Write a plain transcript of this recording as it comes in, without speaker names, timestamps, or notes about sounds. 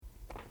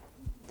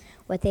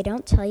What they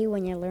don't tell you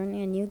when you're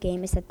learning a new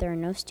game is that there are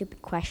no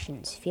stupid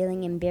questions.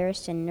 Feeling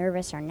embarrassed and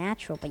nervous are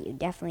natural, but you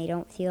definitely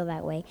don't feel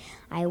that way.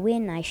 I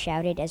win, I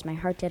shouted as my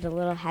heart did a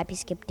little happy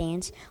skip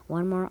dance.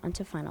 One more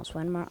onto finals,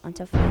 one more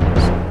onto finals.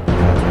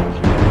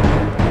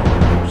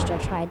 Should I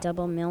try a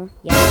double mill?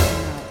 Yes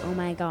or no? Oh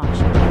my gosh,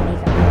 I can't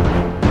make up.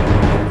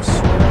 I was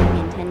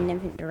swirling in 10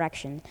 different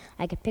directions.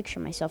 I could picture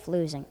myself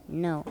losing.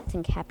 No,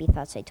 think happy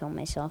thoughts, I told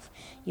myself.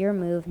 Your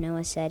move,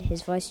 Noah said,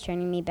 his voice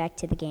turning me back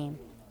to the game.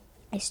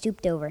 I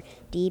stooped over,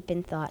 deep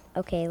in thought.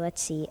 Okay,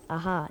 let's see.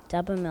 Aha,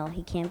 double mill.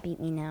 He can't beat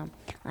me now.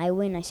 I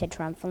win, I said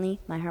triumphantly.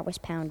 My heart was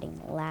pounding.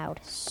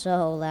 Loud.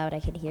 So loud I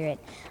could hear it.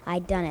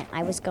 I'd done it.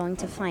 I was going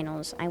to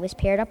finals. I was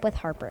paired up with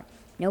Harper.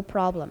 No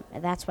problem.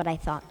 That's what I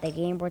thought. The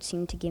game board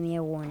seemed to give me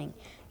a warning.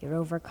 Your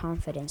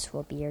overconfidence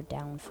will be your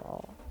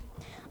downfall.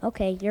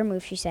 Okay, your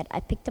move, she said. I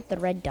picked up the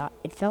red dot.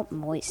 It felt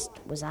moist.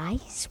 Was I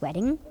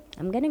sweating?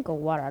 I'm gonna go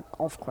water a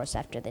golf course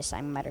after this,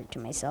 I muttered to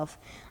myself.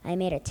 I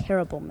made a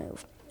terrible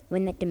move,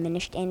 one that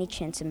diminished any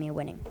chance of me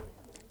winning.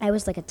 I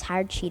was like a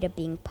tired cheetah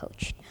being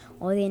poached.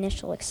 All the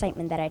initial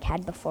excitement that I'd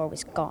had before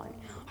was gone.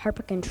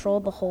 Harper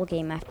controlled the whole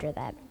game after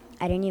that.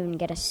 I didn't even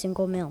get a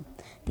single mill.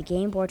 The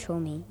game board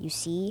told me, you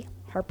see,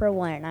 Harper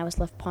won, and I was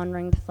left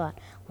pondering the thought,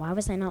 why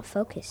was I not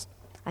focused?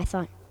 I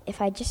thought,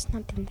 if I'd just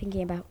not been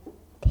thinking about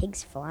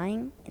pigs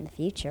flying in the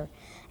future,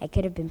 I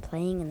could have been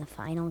playing in the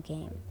final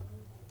game.